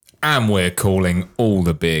And we're calling all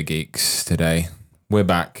the beer geeks today. We're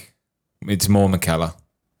back. It's more Mikkeller.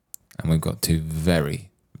 And we've got two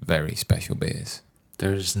very, very special beers.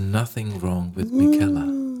 There's nothing wrong with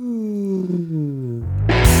Mikkeller.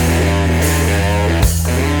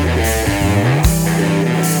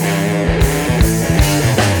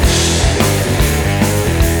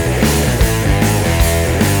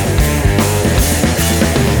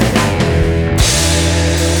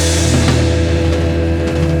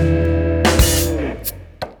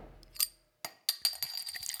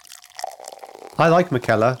 I like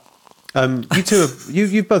Mikkeller. You two,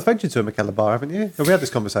 you've both ventured to a Mikkeller bar, haven't you? Have we had this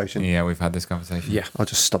conversation? Yeah, we've had this conversation. Yeah, I'll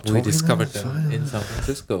just stop talking. we discovered them in San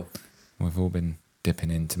Francisco. We've all been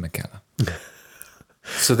dipping into Mikkeller.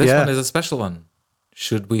 So this Yeah. one is a special one.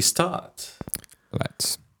 Should we start?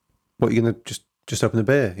 Let's. What, you're going to just open a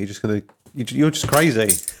beer? You're just going to... You're just crazy.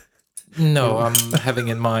 No, I'm having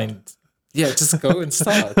in mind. Yeah, just go and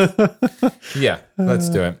start. Yeah, let's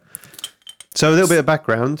do it. So a little bit of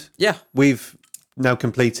background. Yeah. We've now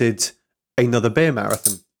completed another beer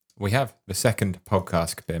marathon. We have the second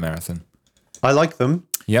podcast beer marathon. I like them.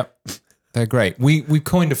 Yep. They're great. We've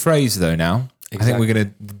coined a phrase, though, now. I think Exactly. we're going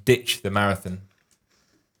to ditch the marathon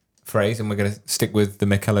phrase and we're going to stick with the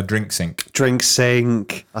Mikkeller drink sync. Drink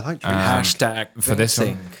sync. I like drink Hashtag for this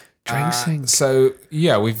one. Drink sync. So,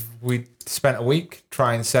 yeah, we spent a week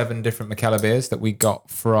trying 7 different Mikkeller beers that we got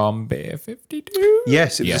from Beer 52.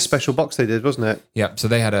 Yes, it was Yes. a special box they did, wasn't it? Yep. So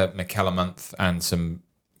they had a Mikkeller month and some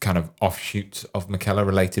kind of offshoots of Mikkeller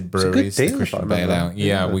related good breweries. deal, The if I Christian remember. Bale Ale.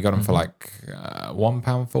 Yeah, we got them for like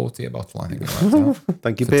 £1.40 a bottle, I think. It worked out.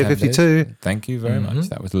 Thank you, For Beer 10 days. 52. Thank you very much.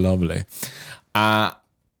 That was lovely.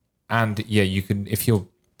 And yeah, you can, if you're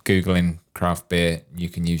Googling craft beer, you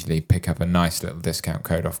can usually pick up a nice little discount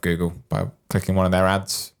code off Google by clicking one of their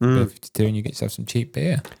ads, Beer 52, and you get yourself some cheap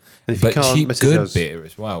beer. And if you But can't, cheap, message good us. beer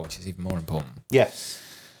as well, which is even more important. Yes.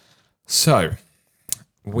 So,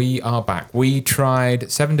 we are back. We tried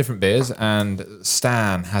 7 different beers, and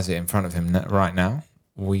Stan has it in front of him right now.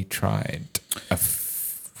 We tried a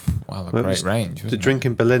great was range. The wasn't it?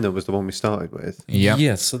 Drinking Berliner was the one we started with. Yep.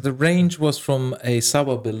 Yes, so the range was from a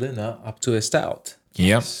sour Berliner up to a stout.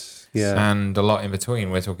 Yep. Yeah. And a lot in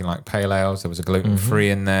between. We're talking like pale ales. There was a gluten-free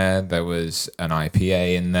in there. There was an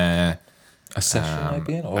IPA in there. A session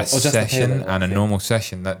IPA? Or A just a session pale ale, I and a think? normal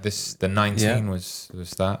session. The 19 Yeah. was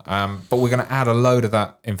that. But we're going to add a load of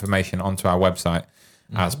that information onto our website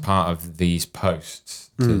as part of these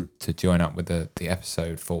posts to join up with the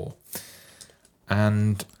episode 4.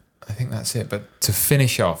 And I think that's it. But to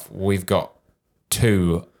finish off, we've got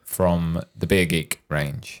 2 from the Beer Geek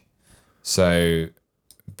range. So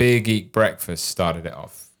Beer Geek Breakfast started it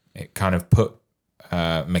off. It kind of put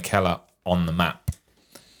Mikkeller on the map.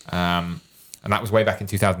 And that was way back in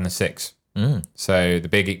 2006. So the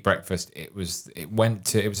Beer Geek Breakfast, it was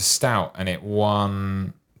a stout, and it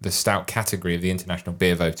won the stout category of the International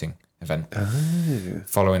Beer Voting event. Oh.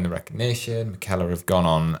 Following the recognition, Mikkeller have gone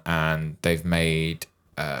on and they've made.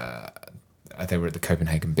 They were at the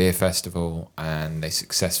Copenhagen Beer Festival, and they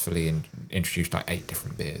successfully introduced like 8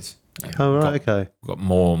 different beers. And Oh, right, okay. got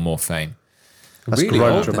more and more fame. That's Really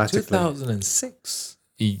grown old, in dramatically. 2006.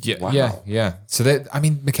 Yeah, Wow. yeah. So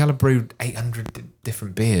Mikkeller brewed 800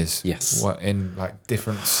 different beers. Yes. What in like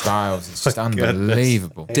different styles? It's just My goodness.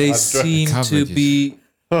 unbelievable. They seem to Coverage be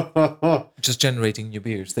just generating new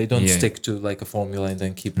beers. They don't Yeah. stick to like a formula and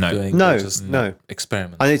then keep No. doing No, they just no.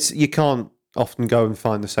 experiment. And you can't often go and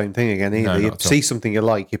find the same thing again either. No, you not at all. see something you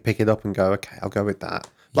like, you pick it up and go, okay, I'll go with that.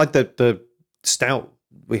 Like the stout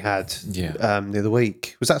we had Yeah. the other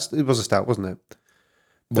week. It was a stout, wasn't it?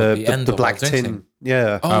 What, the end the of black our tin. drinking?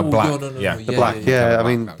 Yeah. Oh, black. no. Yeah. The black. Yeah, I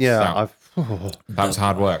mean, That was yeah, stout. That was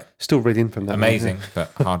hard work. still reading from that. one, Amazing,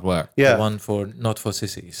 but hard work. Yeah. The one for not for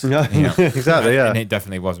sissies. Yeah, Yeah. exactly. Yeah. And it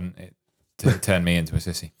definitely wasn't. It turned me into a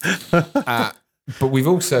sissy. But we've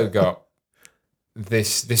also got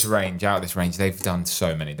this range. Out of this range, they've done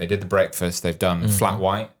so many. They did the breakfast. They've done flat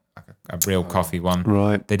white, like a real coffee one.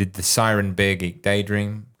 Right. They did the Siren Beer Geek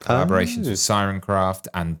Daydream collaborations with Siren Craft,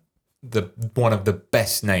 and one of the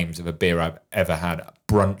best names of a beer I've ever had,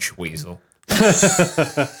 Brunch Weasel.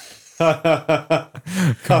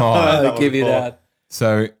 Come on. I'll give you that.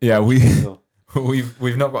 So yeah, we've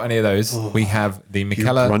not got any of those. We have the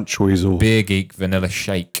Mikkeller Brunch weasel. Beer Geek Vanilla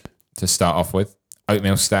Shake to start off with.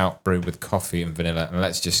 Oatmeal stout brewed with coffee and vanilla. And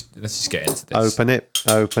let's just get into this.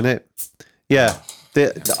 Open it. Yeah.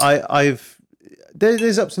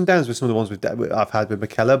 There's ups and downs with some of the ones I've had with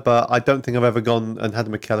Mikkeller, but I don't think I've ever gone and had a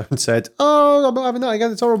Mikkeller and said, "Oh, I'm not having that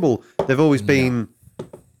again. It's horrible." They've always been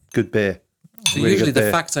good beer. So Really usually good the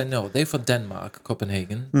beer. facts I know, they're from Denmark,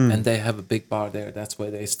 Copenhagen, Hmm. and they have a big bar there. That's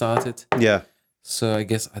where they started. Yeah, So I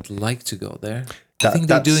guess I'd like to go there. I That- think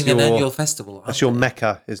they're that's doing an your- annual festival. aren't that's your they?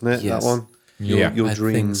 mecca, isn't it? Yes. That one. Yeah. Your I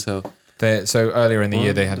dream. think so. So earlier in the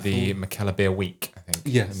year, they had the McKellar Beer Week, I think.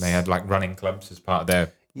 Yes. And they had like running clubs as part of their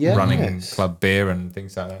Yes. running club beer and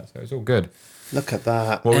things like that. So it's all good. Look at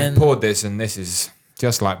that. Well, And- we poured this, and this is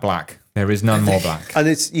just like black. There is none more black. And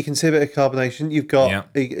you can see a bit of carbonation. You've got Yeah.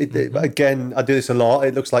 again. I do this a lot.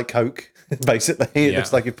 It looks like Coke. Basically, it Yeah.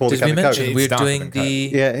 looks like you poured a Did we can of Coke. mention It's we're darker doing than Coke.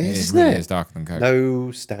 the... Yeah, it It is, is isn't really it? is darker than Coke.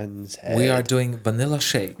 No stands head. We are doing vanilla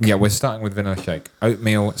shake. Yeah, we're starting with vanilla shake.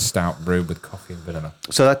 Oatmeal stout brewed with coffee and vanilla.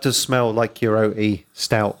 So that does smell like your oaty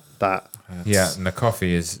stout. That Yeah, and the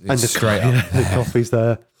coffee is and the straight yeah, up. the coffee's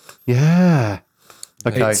there. Yeah.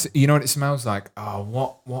 Okay. It's, you know what it smells like? Oh,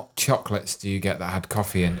 what chocolates do you get that had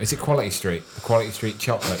coffee in? Is it Quality Street? The Quality Street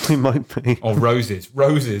chocolate? It might be. Or Roses?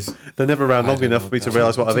 Roses. They're never around long don't enough know for me to what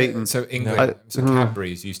realise what I've eaten. So England, so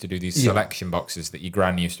Cadbury's used to do these selection boxes that your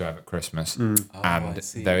gran used to have at Christmas, I and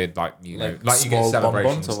see. they would like you know Like like you get small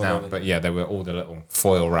celebrations bonbons or now, whatever. but yeah, they were all the little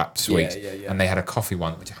foil wrapped sweets, yeah. and they had a coffee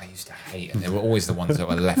one which I used to hate, and they were always the ones that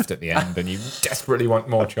were left at the end, and you desperately want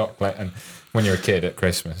more chocolate, and when you're a kid at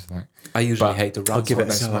Christmas, like I usually But hate the I'll round give it a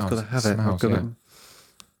That's go. what I've they got to have smells. it. I've Smells, got yeah. it.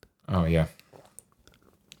 oh yeah,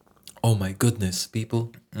 Oh my goodness,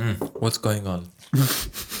 people. What's going on?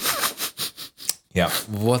 yeah.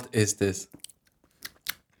 What is this?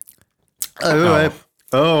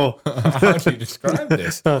 Oh. How do you describe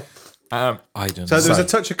this? I don't So know. there's a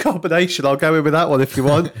touch of carbonation. I'll go in with that one if you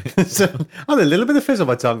want. So, and a little bit of fizz on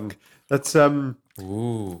my tongue. That's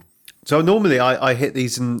Ooh. So normally I hit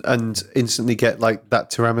these and instantly get like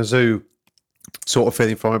that tiramisu sort of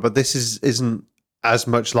feeling from it, but this isn't as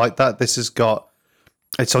much like that. This has got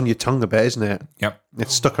it's on your tongue a bit, isn't it? Yep,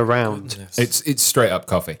 It's stuck around. Goodness. it's straight up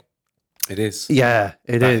coffee. It is. Yeah,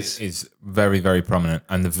 it That is. is very, very prominent.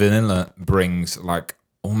 And the vanilla brings like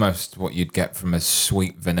almost what you'd get from a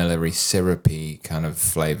sweet vanilla-y, syrupy kind of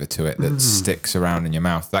flavour to it that sticks around in your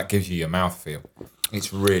mouth. That gives you your mouthfeel.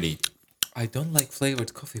 It's really... I don't like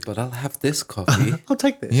flavored coffee, but I'll have this coffee. I'll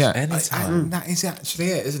take this. Yeah, Anytime. and that is actually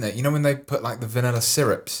it, isn't it? You know when they put like the vanilla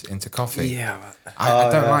syrups into coffee? Yeah. I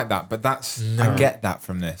don't yeah. like that, but I get that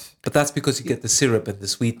from this. But that's because you get the syrup and the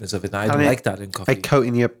sweetness of it. I don't And it- like that in coffee. A coat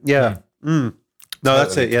in your No,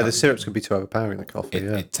 that's Totally it. Yeah, the covered. syrups can be too overpowering the coffee. It,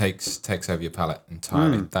 yeah. it takes over your palate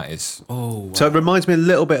entirely. That is... Oh, So it reminds me a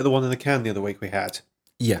little bit of the one in the can the other week we had.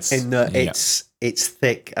 yes. In that Yeah. it's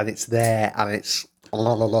thick and it's there and it's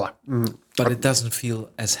la la la. But it doesn't feel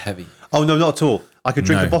as heavy. Oh no, not at all. I could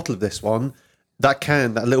drink No. a bottle of this one. That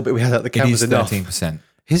little bit we had at the It can is was enough. 13%.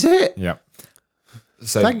 Is it? Yeah.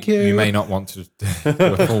 So Thank you. You may not want to do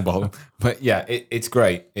a full bottle, but yeah, it's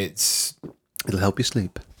great. It's It'll help you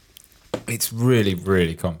sleep. really,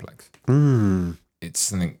 really complex. It's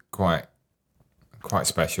something quite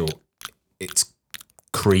special. It's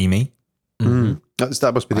creamy,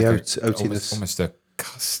 That must be the like oatiness. almost a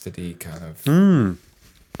custardy kind of.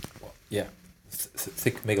 Yeah.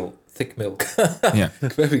 Thick milk. Thick milk. Yeah,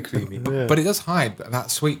 Very creamy. but it does hide that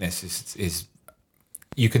sweetness. Is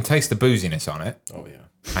you can taste the booziness on it, Oh, yeah.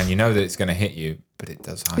 and you know that it's going to hit you, but it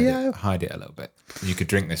does hide Yeah. it, hide it a little bit. You could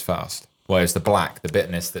drink this fast, whereas the black, the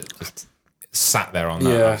bitterness that just sat there on that,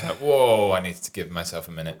 I was Yeah. like, whoa, I need to give myself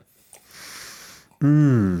a minute.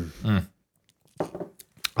 I'm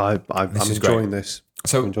is enjoying great. this.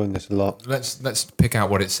 So I'm enjoying this a lot. let's pick out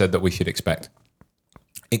what it said that we should expect.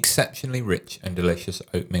 Exceptionally rich and delicious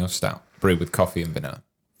oatmeal stout brewed with coffee and vanilla.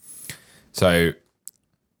 So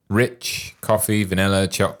rich coffee, vanilla,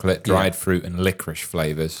 chocolate, dried fruit, and licorice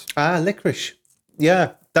flavors. Licorice.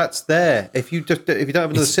 Yeah, that's there. If you don't have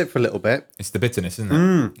another sip for a little bit, It's the bitterness, isn't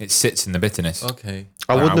it? It sits in the bitterness. Okay.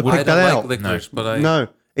 I wouldn't have I picked don't that like out. licorice, but I... No,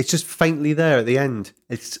 it's just faintly there at the end.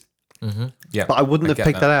 Yeah, But I wouldn't have get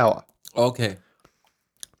picked that out. Okay.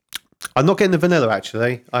 I'm not getting the vanilla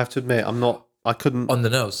actually. I have to admit, I'm not. I couldn't. On the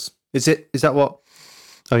nose. Is that what?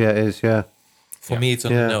 Oh yeah, it is. Yeah. For me, it's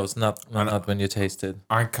on Yeah. the nose, not when you taste it.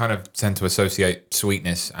 I kind of tend to associate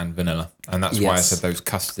sweetness and vanilla, and that's why I Yes. said those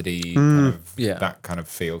custardy, kind of, Yeah. that kind of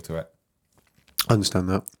feel to it. I understand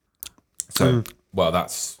that. So, well,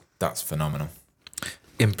 that's phenomenal.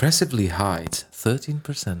 Impressively high,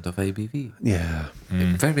 13% of ABV. Yeah.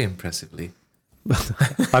 Very impressively.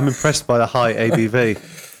 I'm impressed by the high ABV.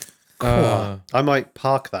 Uh, I might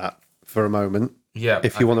park that for a moment Yeah,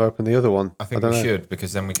 if you want to open the other one. I think don't we know. should,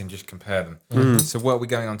 because then we can just compare them. So, what are we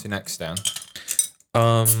going on to next, Dan?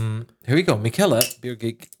 Here we go. Mikella Beer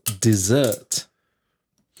Geek Dessert.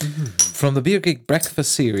 From the Beer Geek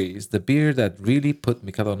Breakfast series, the beer that really put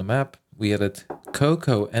Mikella on the map, we added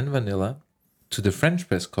cocoa and vanilla, to the French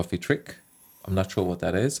press coffee trick. I'm not sure what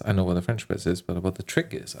that is. I know what a French press is, but what the trick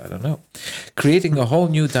is, I don't know. Creating a whole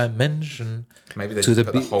new dimension. Maybe they To just the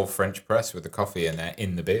put the be- whole French press with the coffee in there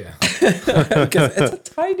in the beer. Because it's a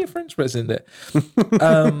tiny French press in there.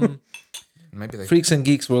 Maybe they. Freaks and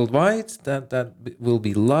Geeks Worldwide, that will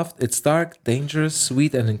be loved. It's dark, dangerous,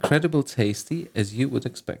 sweet, and incredible tasty, as you would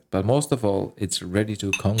expect. But most of all, it's ready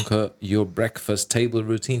to conquer your breakfast table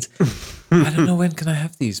routines. I don't know, when can I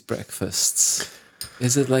have these breakfasts?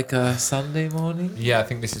 Is it like a Sunday morning? Yeah, I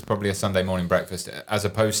think this is probably a Sunday morning breakfast, as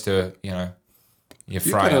opposed to your You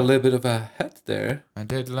fry got a up. little bit of a head there. I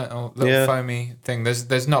did little Yeah. foamy thing.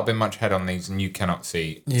 There's not been much head on these, and you cannot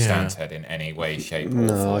see Yeah. Stan's head in any way, shape, or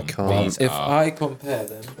No, form. I can't. These If are I compare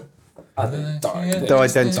them, are they dark? They're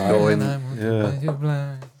identical in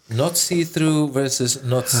Not see-through versus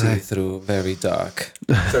not see-through, very dark.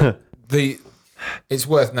 So it's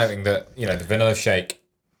worth noting that the vanilla shake,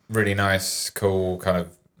 really nice, cool kind of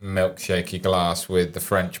milkshakey glass with the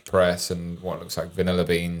French press and what looks like vanilla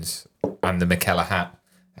beans and the Michela hat.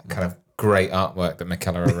 That kind of great artwork that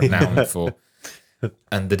Michela are renowned for.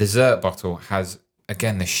 And the dessert bottle has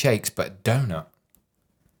again the shakes, but donut.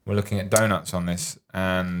 We're looking at donuts on this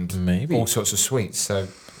and Maybe. all sorts of sweets. So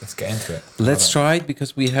let's get into it. Let's try it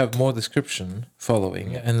because we have more description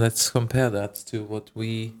following, and let's compare that to what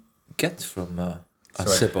we get from a Sorry.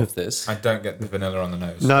 sip of this. I don't get the vanilla on the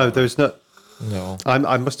nose. No, there's not. No,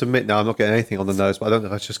 I must admit now I'm not getting anything on the nose, but I don't know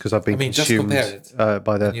if that's just because I've been I mean, just consumed compare it.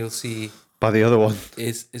 by and the you'll see other one.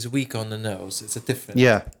 is weak on the nose. It's a different.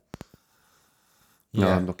 Yeah. No,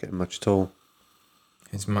 Yeah. I'm not getting much at all.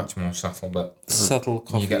 It's much more subtle, but subtle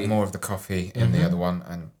coffee. you get more of the coffee in the other one,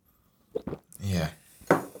 and yeah.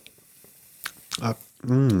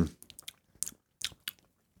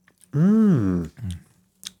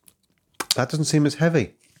 That doesn't seem as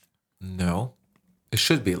heavy. No, it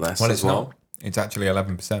should be less. Well, as it's not. It's actually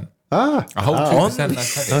 11%. Ah, A whole Ah. 2%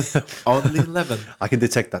 less heavy. Only 11. I can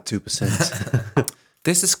detect that 2%.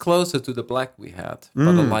 This is closer to the black we had,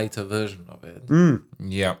 but a lighter version of it.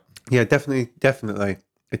 Yeah. Yeah, definitely.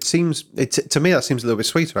 It seems to me that seems a little bit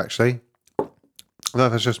sweeter actually. I don't know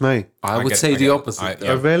if that's just me. I would say the opposite.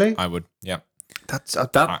 though. Oh, really? I would, yeah. That's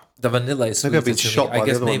That the vanilla is Maybe I've sweeter been to me. shot by I the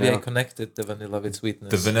guess other one maybe I now. connected the vanilla with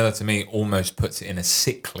sweetness. The vanilla to me almost puts it in a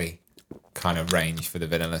sickly kind of range for the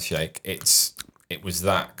vanilla shake. It was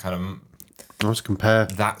that kind of let's compare.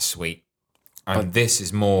 that sweet. And this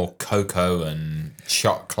is more cocoa and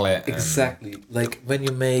chocolate. and- Exactly. Like when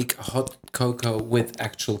you make hot cocoa with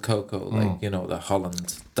actual cocoa, like, the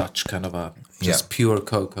Holland Dutch kind of a just Yeah. pure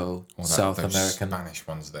cocoa, or South those American. Spanish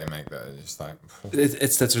ones they make that are just like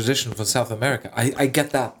It's the tradition for South America. I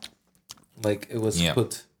get that. Like it was Yeah.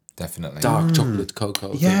 put definitely. dark chocolate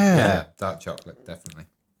cocoa. Yeah. Yeah, dark chocolate, definitely.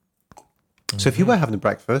 So if you were having a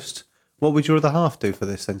breakfast, what would your other half do for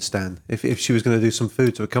this then, Stan? If she was going to do some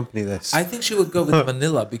food to accompany this? I think she would go with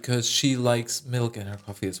vanilla because she likes milk in her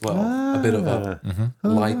coffee as well. A bit of a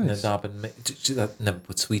lighten it up and she never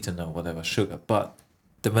put sweetener or whatever sugar, but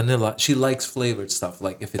the vanilla she likes flavored stuff.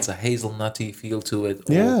 Like if it's a hazelnutty feel to it,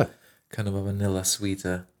 or Yeah. kind of a vanilla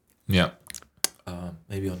sweeter, Yeah.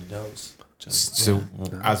 maybe on the nose. Just, So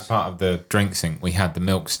as part of the drink sync, we had the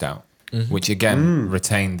milk stout, which again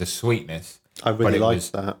retained the sweetness. I but really it liked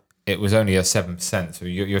was- that. It was only a 7%, so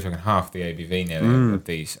you're talking half the ABV nearly of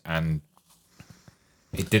these, and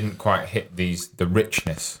it didn't quite hit the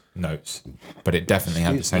richness notes, but it definitely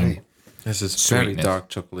had the Excuse me. same. this is very Sweetness. dark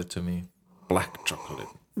chocolate to me, black chocolate.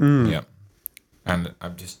 Yeah, and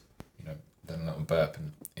I've just done a little burp,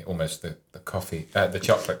 and it almost the coffee, the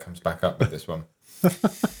chocolate comes back up with this one.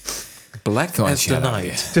 Black Thought I'd as the share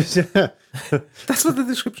that night. That's what the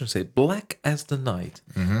description say. Black as the night,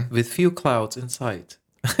 with few clouds in sight.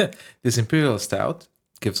 This imperial stout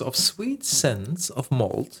gives off sweet scents of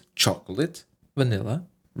malt, chocolate, vanilla,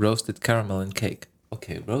 roasted caramel, and cake.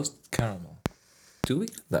 Okay, roasted caramel. Do we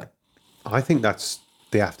get that? I think that's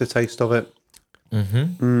the aftertaste of it.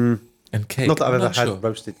 And cake. Not that I've I'm ever not had sure.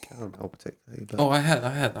 roasted caramel particularly. But Oh, I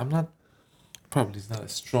had. I'm not. Probably it's not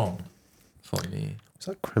as strong for me. is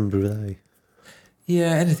that creme brulee?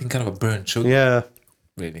 Yeah, anything kind of a burnt sugar. Yeah.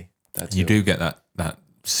 Really. That's You it. do get that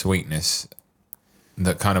sweetness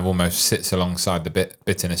that kind of almost sits alongside the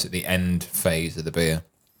bitterness at the end phase of the beer.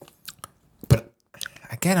 But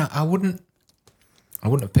again, I wouldn't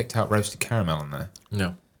have picked out roasted caramel on there.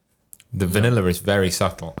 No. The vanilla is very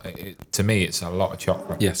subtle. To me, it's a lot of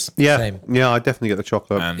chocolate. Yes. Yeah. Same. Yeah, I definitely get the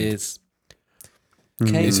chocolate. And Is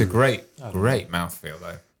it's a great mouthfeel,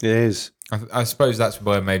 though. It is. I suppose that's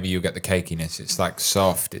where maybe you get the cakiness. It's like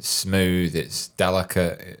soft, it's smooth, it's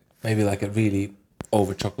delicate. maybe like a really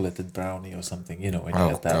over chocolated brownie or something, when you Oh,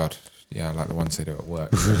 get that. God. Yeah, like the ones they do at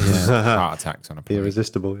work. Heart attacks on a plane.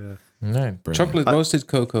 Irresistible, yeah. No. Brilliant. Chocolate roasted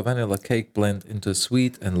cocoa vanilla cake blend into a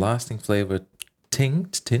sweet and lasting flavor,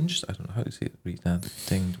 tinged. I don't know how to read that.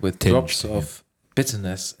 Tinged with Tinged, drops yeah. of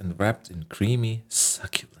bitterness and wrapped in creamy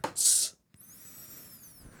succulence.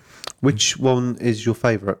 Which one is your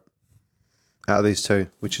favourite out of these two?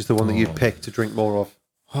 Which is the one that you'd pick to drink more of?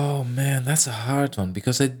 Oh man, that's a hard one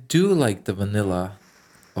because I do like the vanilla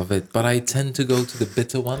of it, but I tend to go to the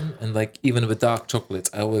bitter one. And like even with dark chocolates,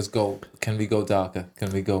 I always go, can we go darker?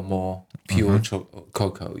 Can we go more pure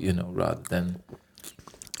cocoa? You know, rather than.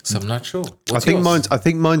 So I'm not sure. What's yours? I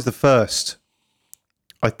think mine's the first.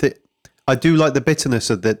 I do like the bitterness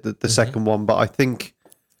of the second one, but I think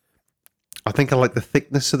I like the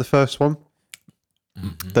thickness of the first one.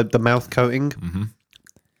 The mouth coating.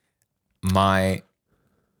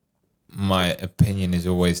 My opinion is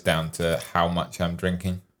always down to how much I'm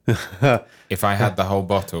drinking. If I had the whole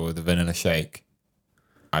bottle of the vanilla shake,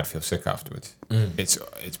 I'd feel sick afterwards. It's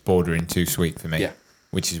bordering too sweet for me, Yeah.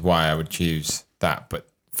 which is why I would choose that. But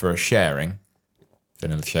for a sharing,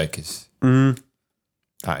 vanilla shake is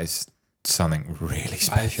that is something really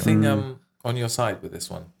special. I think I'm on your side with this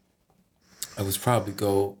one. I would probably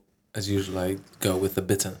go, as usual, I go with the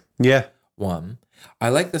bitter Yeah. one. I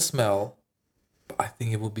like the smell, but I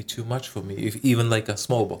think it would be too much for me. If even like a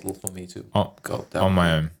small bottle for me to go down. on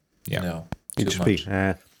my own. Yeah. No, It'd too just be, much.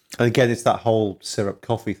 and again, it's that whole syrup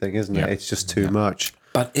coffee thing, isn't it? Yeah. It's just too much.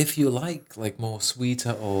 But if you like more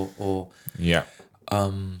sweeter or Yeah.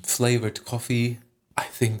 flavored coffee, I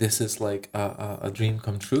think this is like a dream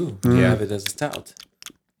come true. Mm. You have it as a stout.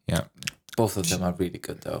 Yeah. Both of them are really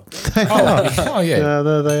good though. Oh yeah. Yeah,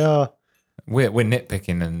 there they are. We're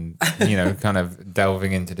nitpicking and kind of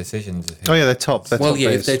delving into decisions. Oh yeah, they're top. They're Well, top yeah,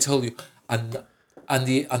 if beers. they told you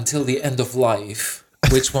until the end of life,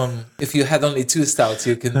 which one? If you had only two stouts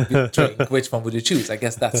you can drink, which one would you choose? I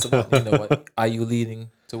guess that's the one. You know, what are you leaning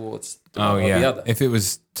towards? The Oh one or the yeah. other? If it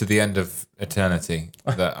was to the end of eternity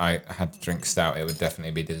that I had to drink stout, it would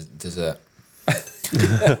definitely be dessert.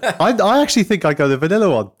 I actually think I'd go the vanilla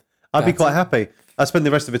one. I'd be quite happy. I'd spend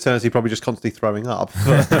the rest of eternity probably just constantly throwing up.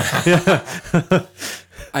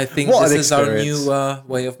 I think What this an is our experience. new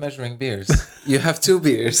way of measuring beers. You have two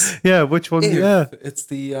beers. Yeah, which one? If Yeah. it's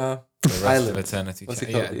the The rest island. of eternity. What's it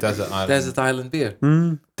Yeah, called? desert island. Desert Island beer.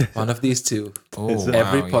 One of these two. Oh,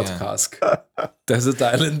 Every wow, yeah. podcast. Desert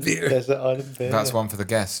Island beer. Desert Island beer. That's one for the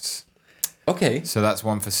guests. Okay. So that's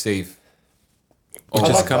one for Steve. Which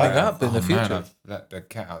is coming that. up in the Man, future. I've let the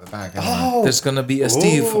cat out of the bag. haven't There's going to be a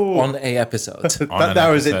Steve Ooh. on a episode. On That an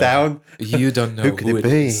narrows it episode. down. You don't know Who could it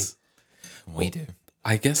be? is. I? We do.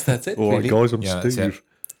 I guess that's it. All right, really. guys, I'm Yeah, that's Steve. it.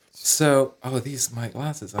 So, these my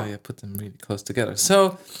glasses. I put them really close together.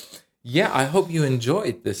 So, yeah, I hope you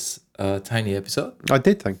enjoyed this tiny episode. I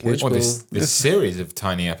did, thank you. Which Well, this will- series of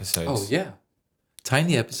tiny episodes. Oh yeah,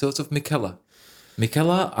 tiny episodes of Michela.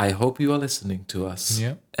 Michela, I hope you are listening to us.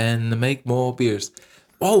 Yeah. And make more beers.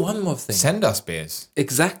 Oh, one more thing. Send us beers.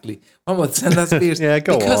 Exactly. One more. Send us beers. Yeah,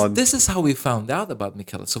 go because on. this is how we found out about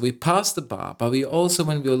Michela. So we passed the bar, but we also,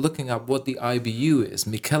 when we were looking up what the IBU is,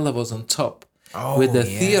 Michela was on top with a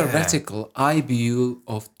yeah. theoretical IBU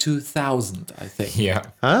of 2000, I think. Yeah.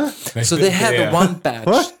 Huh? So they had Yeah. one batch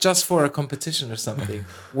What? just for a competition or something,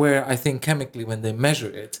 where I think chemically, when they measure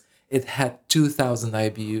it, it had 2000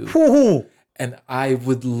 IBU. Ooh. And I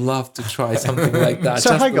would love to try something like that.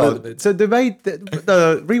 So just hang a little on. bit. So they made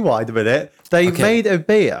rewind a minute. They Okay. made a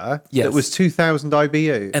beer Yes. that was 2000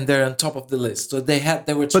 IBU, And they're on top of the list. So they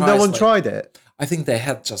were but no tries, one like- tried it. I think they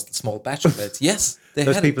had just a small batch of it. Yes, they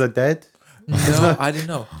Those had people it. are dead. No, I don't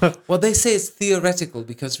know. Well, they say it's theoretical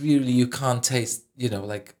because really you can't taste,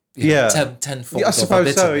 like Yeah. 10-fold Yeah, I of a suppose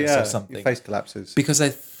so. bitterness Yeah, or your something. face collapses. Because I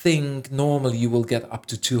think normally you will get up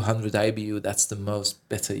to 200 IBU. That's the most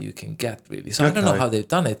bitter you can get, really. So I don't know Okay. how they've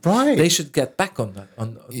done it. Right. They should get back on that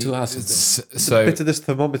to us. So Bitterness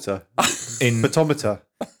thermometer, in photometer.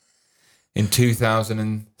 in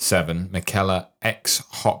 2007, Michela X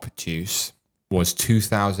Hop Juice was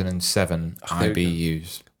 2007 there you go.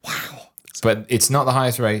 IBUs. Wow. But it's not the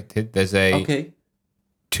highest rated. There's a Okay.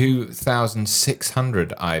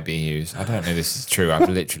 2,600 IBUs. I don't know if this is true. I've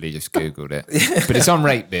literally just Googled it. But it's on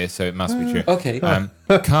Rate Beer, so it must be true. Okay.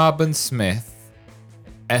 Carbon Smith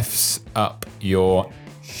F's up your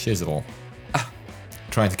shizzle.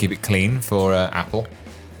 Trying to keep it clean for Apple.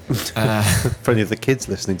 For any of the kids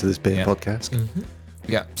listening to this beer Yeah. podcast.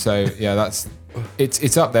 Yeah, so yeah,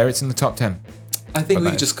 it's up there. It's in the top 10. I think But we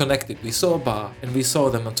that- just connected. We saw a bar and we saw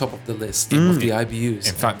them on top of the list of the IBUs.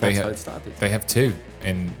 In fact, that's how it started. they have two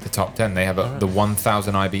in the top 10. They have the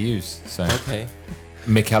 1,000 IBUs. So Okay.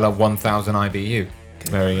 Michela 1,000 IBU.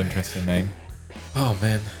 Very interesting name. Oh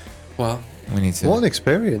man. Well, We need to. What an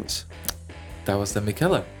experience. that was the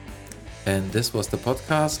Mikkeller. And this was the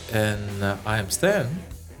podcast. And I am Stan.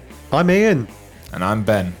 I'm Ian. And I'm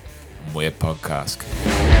Ben. We're Podcast.